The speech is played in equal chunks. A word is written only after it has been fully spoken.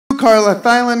Karla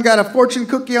Theilen got a fortune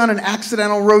cookie on an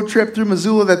accidental road trip through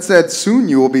Missoula that said, "Soon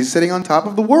you will be sitting on top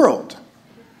of the world."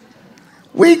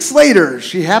 Weeks later,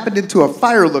 she happened into a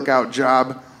fire lookout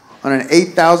job on an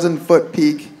 8,000-foot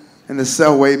peak in the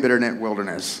Selway Bitterroot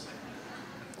Wilderness.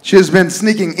 She has been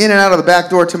sneaking in and out of the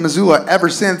back door to Missoula ever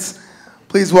since.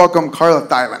 Please welcome Karla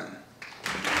Theilen.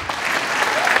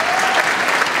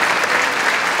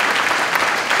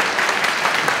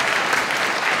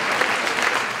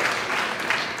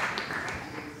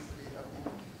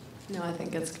 No, I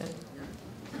think it's good.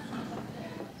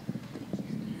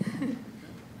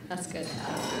 That's good.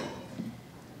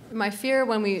 My fear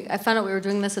when I found out we were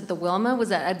doing this at the Wilma was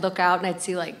that I'd look out and I'd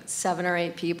see like 7 or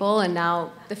 8 people, and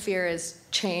now the fear has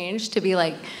changed to be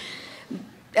like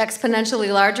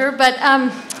exponentially larger. But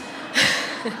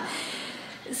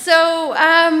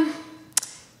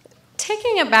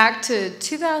taking it back to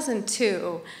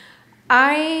 2002,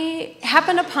 I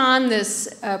happened upon this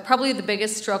probably the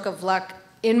biggest stroke of luck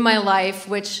in my life,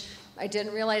 which I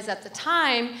didn't realize at the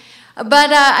time.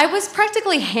 But I was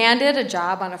practically handed a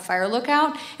job on a fire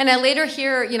lookout, and I later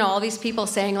hear, all these people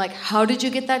saying, like, how did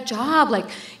you get that job? Like,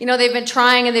 they've been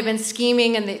trying and they've been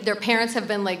scheming, and their parents have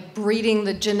been, like, breeding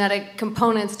the genetic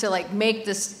components to, like, make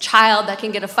this child that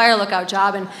can get a fire lookout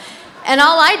job. And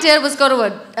all I did was go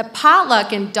to a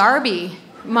potluck in Darby,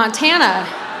 Montana.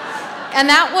 And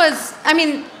that was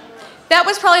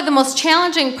probably the most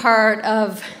challenging part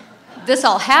of this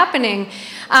all happening.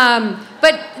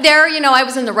 But there, I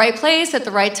was in the right place at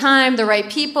the right time, the right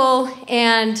people,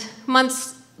 and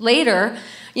months later,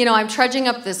 I'm trudging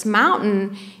up this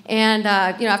mountain, and,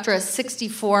 after a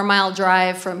 64-mile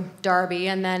drive from Darby,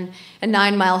 and then a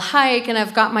 9-mile hike, and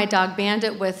I've got my dog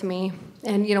Bandit with me,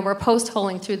 and, we're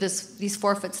post-holing through these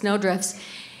 4-foot snowdrifts,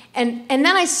 and then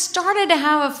I started to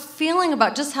have a feeling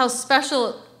about just how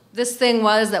special this thing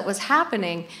was that was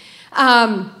happening.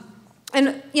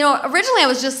 And, originally I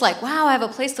was just like, wow, I have a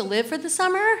place to live for the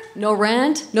summer, no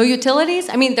rent, no utilities.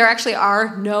 There actually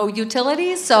are no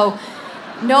utilities, so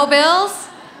no bills.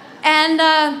 And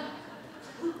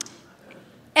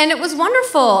it was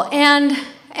wonderful. And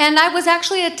I was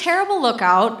actually a terrible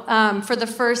lookout for the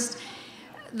first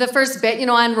bit.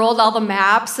 I unrolled all the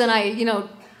maps, and I,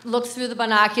 looked through the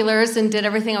binoculars and did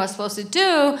everything I was supposed to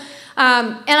do.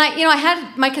 And I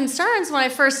had my concerns when I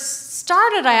first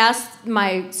started. I asked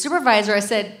my supervisor, I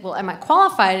said, well, am I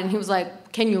qualified? And he was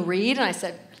like, can you read? And I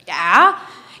said, yeah.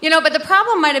 But the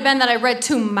problem might have been that I read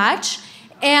too much,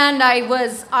 and I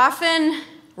was often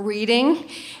reading.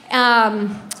 And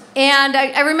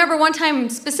I remember one time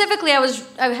specifically,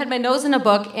 I had my nose in a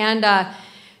book, and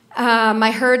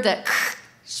I heard that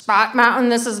Spot Mountain,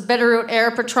 this is Bitterroot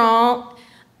Air Patrol.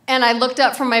 And I looked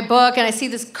up from my book, and I see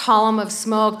this column of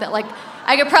smoke that, like,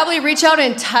 I could probably reach out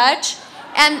and touch,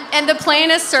 and the plane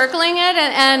is circling it,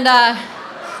 and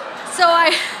so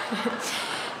I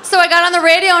got on the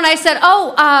radio, and I said,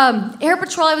 oh, Air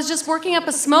Patrol, I was just working up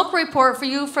a smoke report for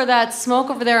you for that smoke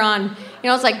over there on,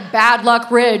 it's like Bad Luck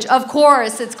Ridge. Of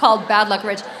course, it's called Bad Luck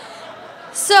Ridge.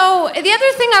 So the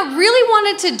other thing I really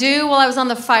wanted to do while I was on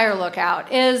the fire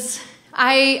lookout is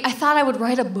I thought I would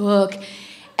write a book,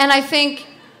 and I think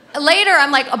later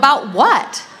I'm like, about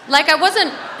what? Like I was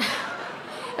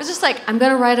just like, I'm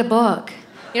gonna write a book.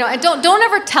 And don't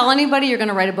ever tell anybody you're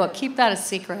gonna write a book. Keep that a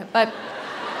secret.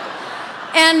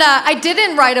 And I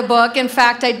didn't write a book. In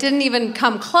fact, I didn't even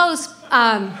come close.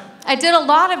 I did a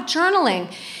lot of journaling,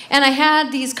 and I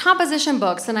had these composition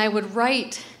books, and I would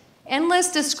write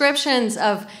endless descriptions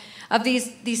of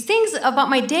these things about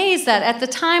my days that at the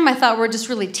time I thought were just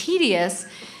really tedious.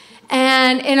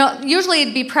 And usually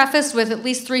it'd be prefaced with at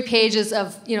least 3 pages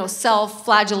of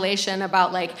self-flagellation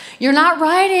about, like, you're not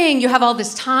writing, you have all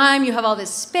this time, you have all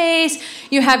this space,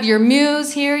 you have your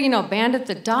muse here, Bandit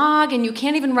the dog, and you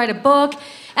can't even write a book.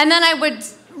 And then I would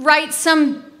write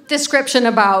some description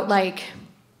about, like,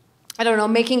 I don't know,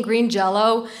 making green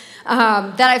Jell-O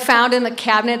that I found in the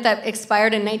cabinet that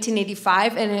expired in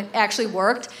 1985, and it actually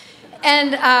worked,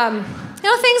 and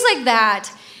things like that.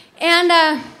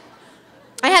 And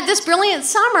I had this brilliant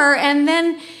summer, and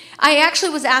then I actually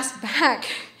was asked back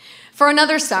for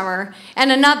another summer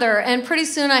and another, and pretty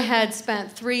soon I had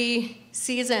spent 3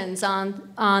 seasons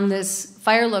on this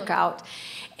fire lookout,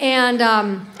 and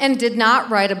did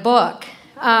not write a book.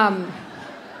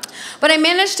 But I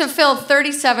managed to fill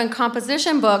 37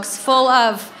 composition books full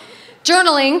of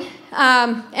journaling,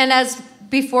 and as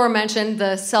before mentioned,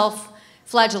 the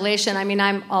self-flagellation.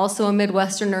 I'm also a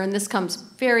Midwesterner, and this comes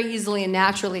very easily and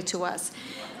naturally to us.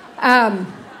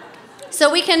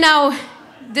 So we can now,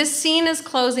 this scene is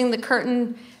closing, the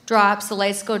curtain drops, the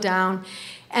lights go down,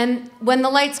 and when the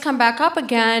lights come back up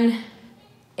again,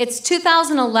 It's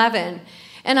 2011,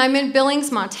 and I'm in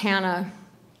Billings, Montana,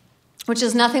 which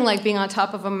is nothing like being on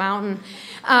top of a mountain.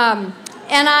 And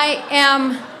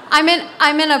I'm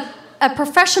in a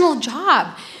professional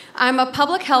job. I'm a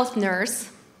public health nurse,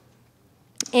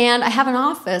 and I have an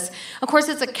office. Of course,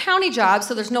 it's a county job,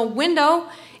 so there's no window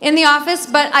in the office,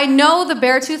 but I know the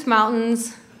Beartooth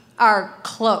Mountains are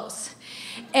close.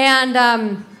 And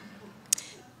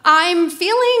I'm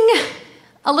feeling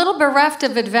a little bereft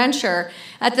of adventure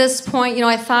at this point. You know,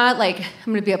 I thought, like, I'm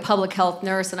going to be a public health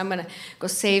nurse, and I'm going to go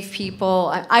save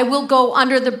people. I will go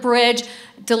under the bridge,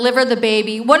 deliver the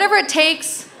baby. Whatever it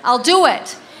takes, I'll do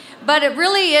it. But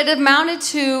it amounted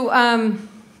to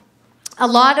a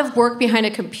lot of work behind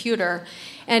a computer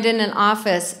and in an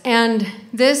office. And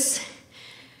this,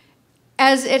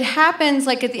 as it happens,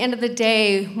 like at the end of the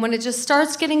day, when it just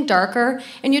starts getting darker,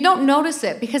 and you don't notice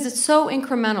it because it's so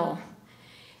incremental,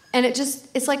 and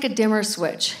it's like a dimmer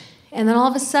switch. And then all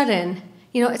of a sudden,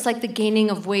 you know, it's like the gaining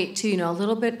of weight too, you know, a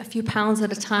little bit, a few pounds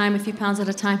at a time, a few pounds at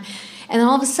a time. And then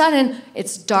all of a sudden,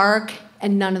 it's dark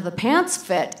and none of the pants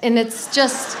fit. And it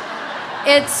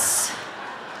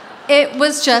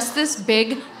was just this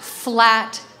big,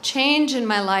 flat change in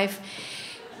my life.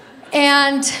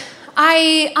 And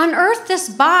I unearthed this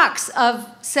box of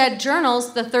said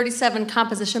journals, the 37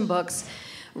 composition books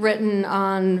written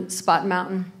on Spot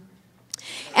Mountain.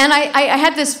 And I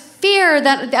had this fear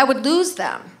that I would lose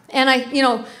them. And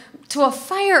to a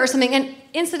fire or something. And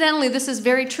incidentally, this is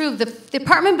very true. The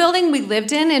apartment building we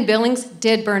lived in Billings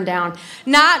did burn down.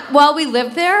 Not while we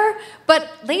lived there, but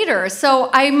later. So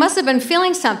I must have been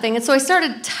feeling something. And so I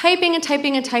started typing and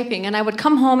typing and typing. And I would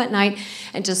come home at night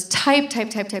and just type.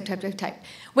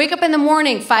 Wake up in the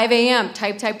morning, 5 a.m.,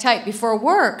 type, before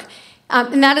work.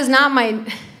 And that is not my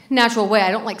natural way.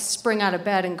 I don't like spring out of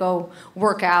bed and go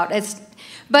work out.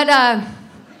 But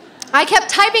I kept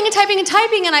typing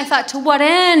and I thought, to what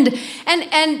end?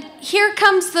 And here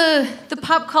comes the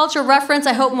pop culture reference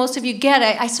I hope most of you get.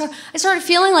 I started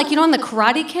feeling like, you know, in The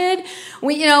Karate Kid,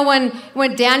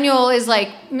 when Daniel is like,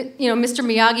 you know, Mr.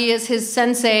 Miyagi is his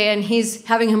sensei and he's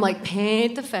having him like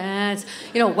paint the fence,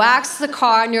 you know, wax the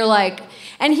car, and you're like,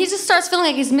 and he just starts feeling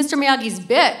like he's Mr. Miyagi's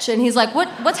bitch, and he's like,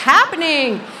 what's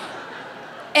happening?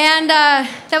 And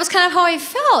that was kind of how I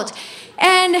felt.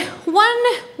 And one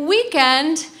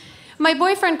weekend, my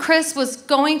boyfriend Chris was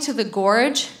going to the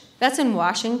Gorge. That's in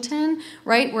Washington,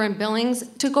 right? We're in Billings,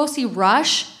 to go see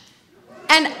Rush.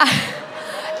 And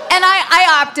I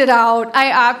opted out.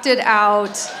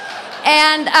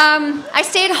 And I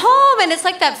stayed home, and it's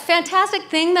like that fantastic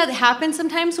thing that happens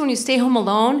sometimes when you stay home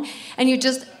alone and you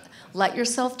just let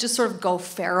yourself just sort of go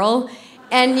feral,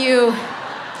 and you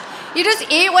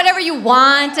just eat whatever you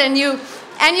want, and you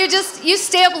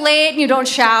stay up late and you don't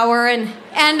shower, and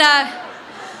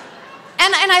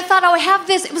I thought, oh, I have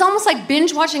this. It was almost like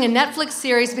binge watching a Netflix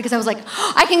series, because I was like,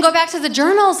 oh, I can go back to the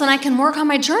journals and I can work on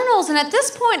my journals. And at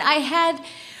this point, I had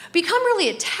become really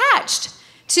attached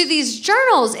to these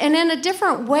journals, and in a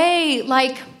different way.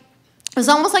 Like, it was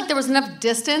almost like there was enough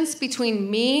distance between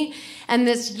me and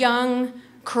this young,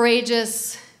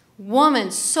 courageous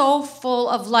woman, so full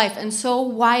of life and so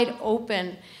wide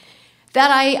open, that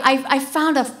I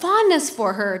found a fondness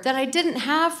for her that I didn't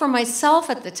have for myself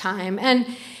at the time. And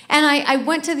I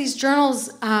went to these journals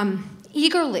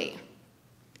eagerly.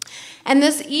 And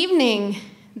this evening,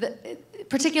 the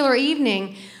particular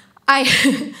evening, I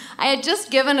had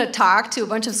just given a talk to a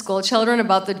bunch of school children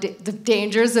about the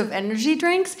dangers of energy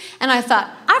drinks, and I thought,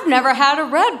 I've never had a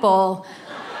Redbull.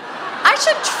 I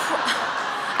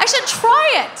should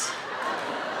try it.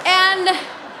 And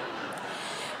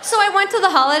so I went to the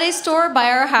holiday store by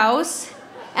our house,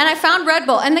 and I found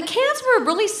Redbull, and the cans were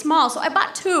really small, so I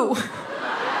bought two.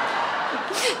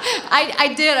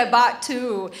 I bought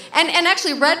two. And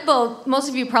actually, Redbull, most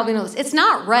of you probably know this, it's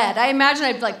not red. I imagine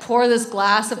I'd like pour this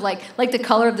glass of like the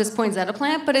color of this poinsettia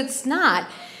plant, but it's not.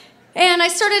 And I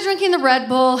started drinking the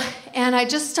Redbull, and I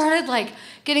just started like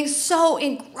getting so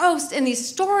engrossed in these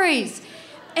stories.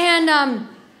 And,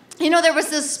 there was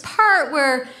this part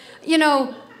where,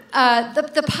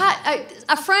 the pot,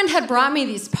 a friend had brought me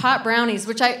these pot brownies,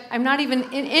 which I'm not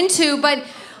even into, but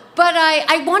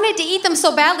I wanted to eat them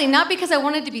so badly, not because I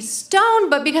wanted to be stoned,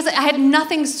 but because I had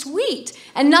nothing sweet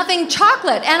and nothing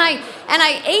chocolate. And I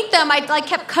ate them. I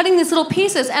kept cutting these little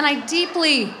pieces, and I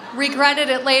deeply regretted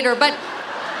it later. But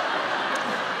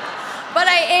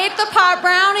I ate the pot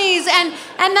brownies, and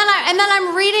then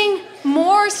I'm reading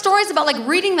more stories about like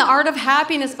reading The Art of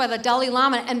Happiness by the Dalai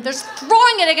Lama, and they're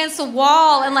throwing it against the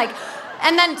wall, and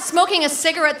then smoking a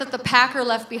cigarette that the packer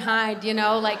left behind,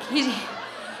 I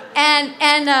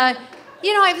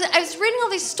was reading all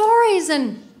these stories,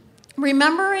 and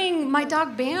remembering my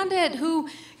dog Bandit, who,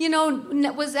 you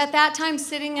know, was at that time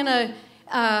sitting in a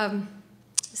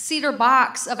cedar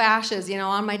box of ashes, you know,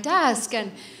 on my desk.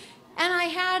 And I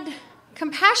had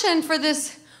compassion for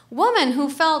this woman who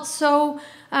felt so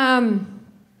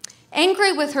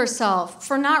angry with herself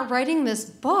for not writing this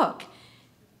book.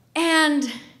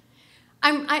 And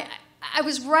I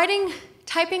was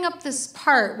typing up this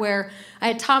part where I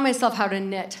had taught myself how to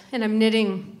knit, and I'm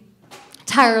knitting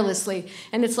tirelessly.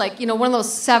 And it's like, you know, one of those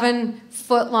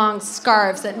 7-foot-long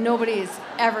scarves that nobody's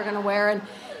ever going to wear. And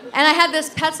I had this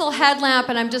Petzl headlamp,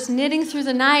 and I'm just knitting through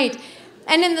the night.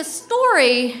 And in the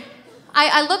story,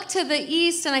 I look to the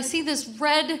east, and I see this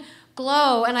red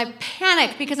glow, and I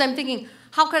panic because I'm thinking,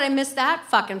 how could I miss that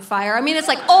fucking fire? I mean, it's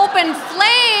like open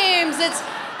flames.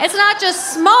 It's not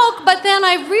just smoke, but then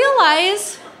I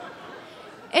realize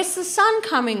it's the sun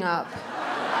coming up.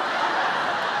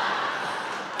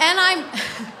 And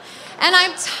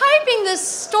I'm typing this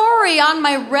story on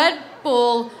my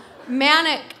Redbull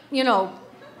manic, you know,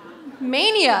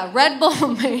 mania,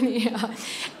 Redbull mania.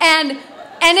 And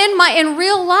in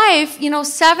real life, you know,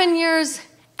 7 years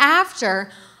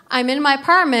after, I'm in my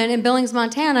apartment in Billings,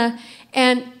 Montana,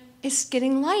 and it's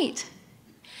getting light.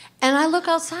 And I look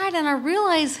outside and I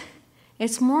realize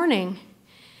it's morning.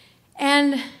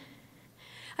 And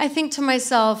I think to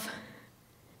myself,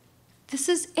 this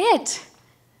is it.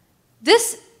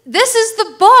 This is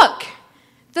the book.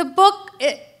 The book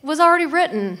was already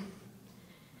written.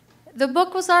 The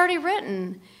book was already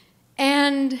written.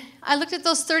 And I looked at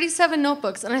those 37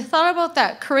 notebooks, and I thought about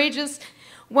that courageous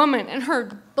woman and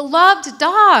her beloved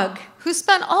dog who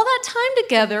spent all that time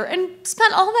together and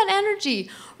spent all that energy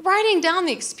writing down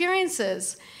the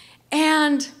experiences.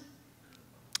 And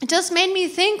it just made me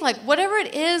think, like, whatever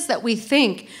it is that we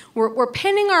think we're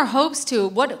pinning our hopes to,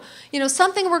 what, you know,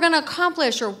 something we're going to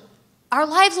accomplish, or our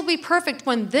lives will be perfect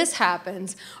when this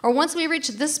happens, or once we reach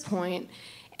this point.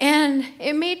 And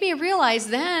it made me realize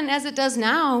then, as it does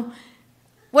now,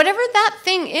 whatever that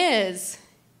thing is,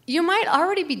 you might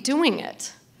already be doing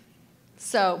it.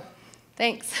 So,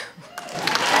 thanks.